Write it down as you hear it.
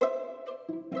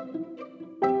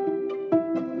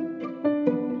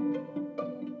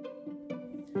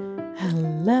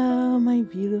my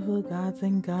beautiful gods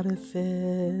and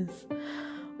goddesses.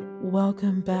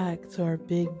 Welcome back to our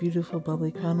big, beautiful,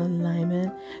 bubbly crown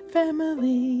alignment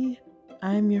family.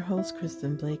 I'm your host,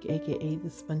 Kristen Blake, aka the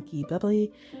spunky,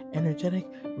 bubbly, energetic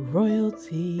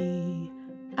royalty.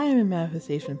 I am a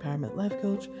manifestation empowerment life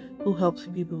coach who helps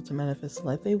people to manifest the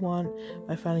life they want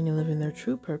by finding and living their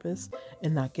true purpose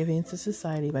and not giving into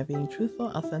society by being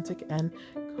truthful, authentic, and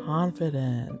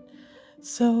confident.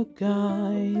 So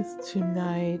guys,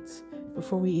 tonight,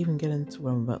 before we even get into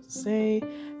what I'm about to say,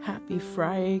 happy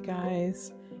Friday,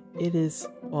 guys. It is,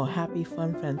 happy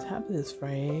fun fantabulous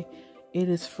Friday. It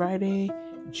is Friday,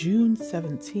 June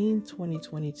 17,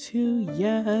 2022.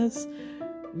 Yes,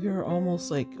 we are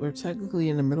almost we're technically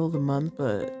in the middle of the month,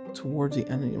 but towards the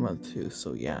end of the month too.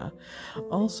 So yeah.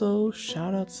 Also,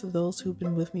 shout outs to those who've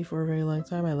been with me for a very long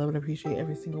time. I love and appreciate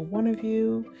every single one of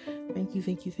you. Thank you,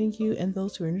 thank you, thank you. And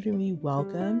those who are new to me,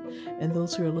 welcome. And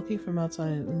those who are looking from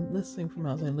outside and listening from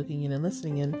outside, looking in and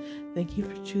listening in, thank you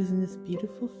for choosing this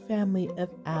beautiful family of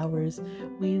ours.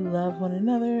 We love one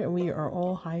another and we are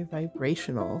all high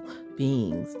vibrational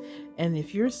beings. And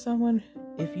if you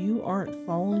aren't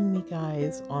following me,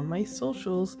 guys, on my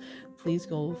socials, please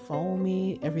go follow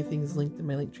me. Everything's linked in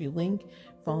my Linktree link.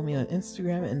 Follow me on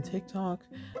Instagram and TikTok.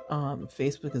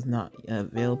 Facebook is not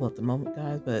available at the moment,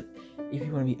 guys, but if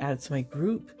you want to be added to my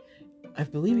group, I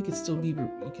believe you can still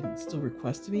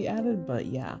request to be added, but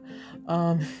yeah.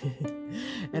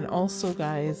 And also,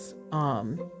 guys,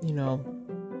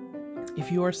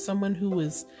 if you are someone who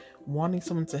is wanting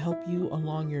someone to help you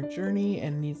along your journey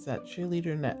and needs that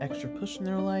cheerleader and that extra push in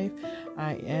their life,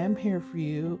 I am here for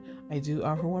you. I do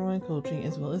offer one-on-one coaching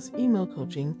as well as email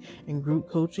coaching, and group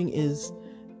coaching is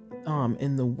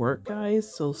in the work,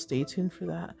 guys, so stay tuned for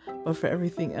that. But for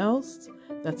everything else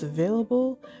that's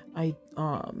available, you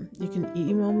can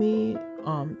email me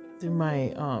through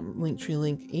my Linktree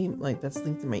link, that's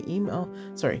linked in my email.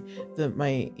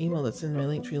 My email that's in my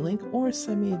Linktree link, or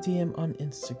send me a DM on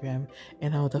Instagram,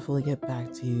 and I'll definitely get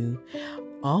back to you.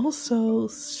 Also,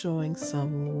 showing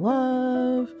some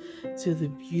love to the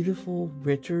beautiful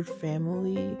Richard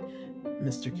family,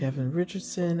 Mr. Kevin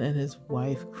Richardson and his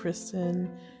wife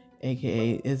Kristen,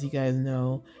 aka, as you guys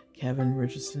know, Kevin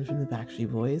Richardson from the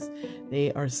Backstreet Boys.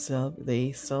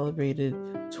 They celebrated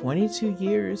 22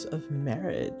 years of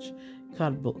marriage.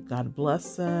 God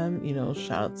bless them.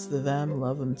 Shouts to them.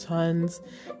 Love them tons.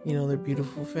 Their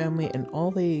beautiful family and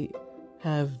all they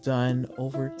have done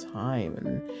over time.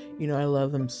 And, I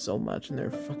love them so much, and they're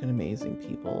fucking amazing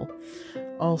people.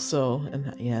 Also,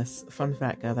 and yes, fun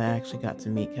fact, guys, I actually got to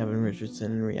meet Kevin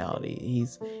Richardson in reality.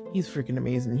 He's freaking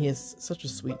amazing. He has such a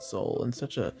sweet soul and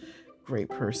such a great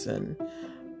person.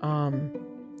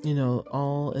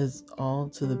 All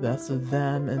to the best of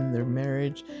them and their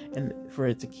marriage, and for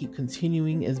it to keep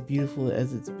continuing as beautiful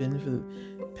as it's been for the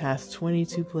past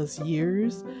 22 plus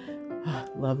years.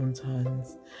 Love them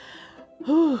tons.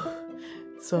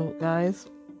 So, guys,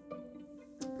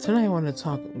 tonight I want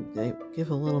to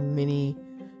give a little mini,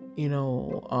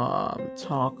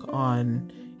 talk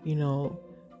on,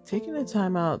 taking the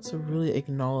time out to really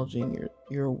acknowledging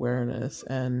your awareness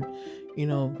and,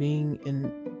 being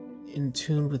in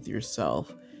tune with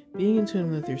yourself. Being in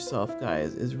tune with yourself,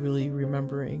 guys, is really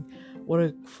remembering what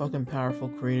a fucking powerful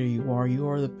creator you are. You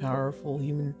are the powerful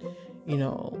human,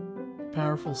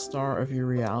 powerful star of your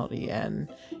reality, and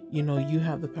you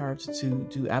have the power to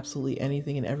do absolutely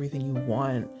anything and everything you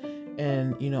want.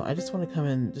 And I just want to come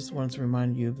in, just wanted to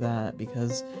remind you of that,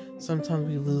 because sometimes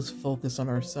we lose focus on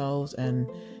ourselves and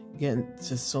get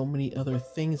into so many other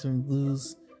things and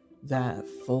lose that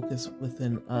focus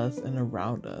within us and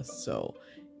around us. So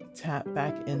tap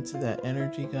back into that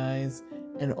energy, guys,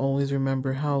 and always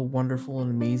remember how wonderful and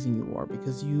amazing you are,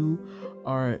 because you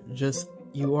are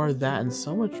that and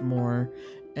so much more.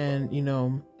 And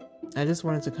I just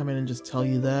wanted to come in and just tell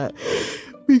you that,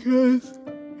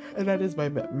 and that is my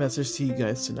message to you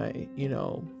guys tonight,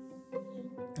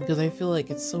 because I feel like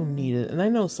it's so needed. And I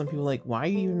know some people are like, why are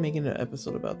you even making an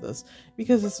episode about this?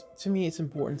 Because to me, it's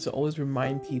important to always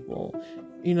remind people,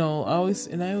 I always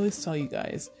tell you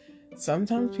guys,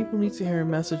 sometimes people need to hear a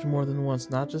message more than once,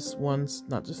 not just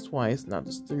twice, not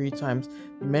just 3 times,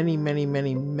 many, many,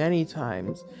 many, many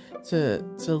times, to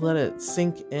let it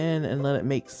sink in and let it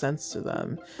make sense to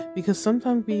them. Because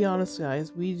sometimes, be honest,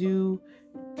 guys, we do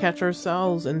catch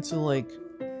ourselves into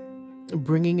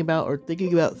bringing about or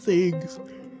thinking about things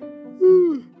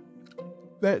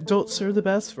that don't serve the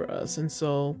best for us. And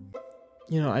so,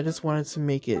 I just wanted to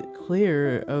make it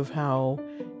clear of how,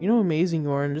 amazing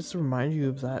you are, and just to remind you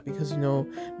of that, because, not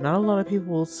a lot of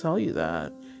people will tell you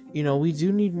that, We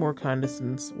do need more kindness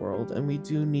in this world, and we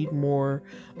do need more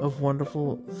of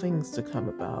wonderful things to come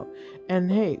about.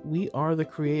 And hey, we are the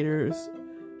creators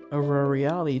of our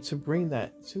reality to bring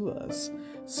that to us.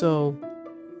 So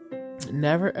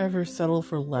never ever settle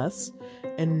for less,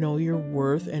 and know your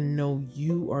worth, and know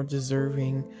you are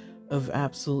deserving of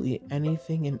absolutely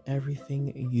anything and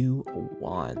everything you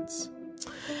want.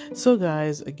 So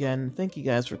guys, again, thank you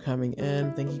guys for coming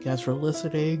in. Thank you guys for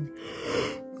listening.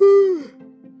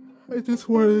 I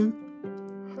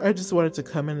just wanted to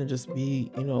come in and just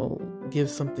be, give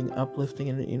something uplifting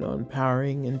and,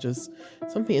 empowering, and just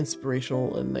something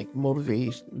inspirational and like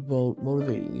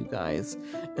motivating you guys,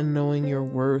 and knowing your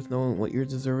worth, knowing what you're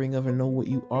deserving of, and know what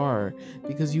you are,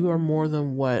 because you are more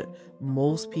than what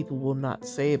most people will not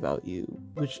say about you,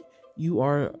 which you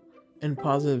are in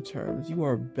positive terms. You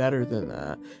are better than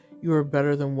that. You are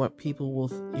better than what people will,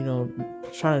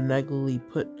 try to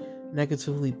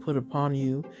negatively put upon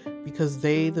you, because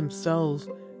they themselves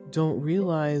don't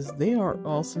realize they are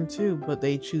awesome too, but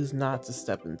they choose not to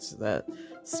step into that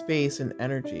space and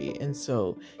energy. And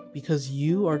so, because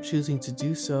you are choosing to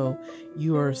do so,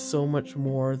 you are so much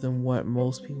more than what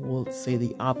most people will say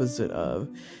the opposite of.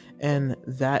 And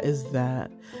that is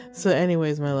that. So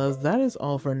anyways, my loves, that is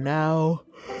all for now.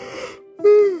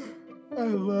 I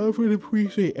love and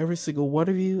appreciate every single one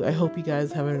of you. I hope you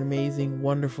guys have an amazing,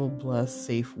 wonderful, blessed,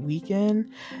 safe weekend.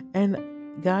 And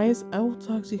guys, I will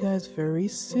talk to you guys very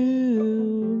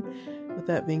soon. With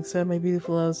that being said, my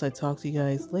beautiful loves, I talk to you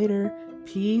guys later.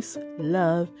 Peace,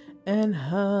 love, and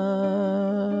hug.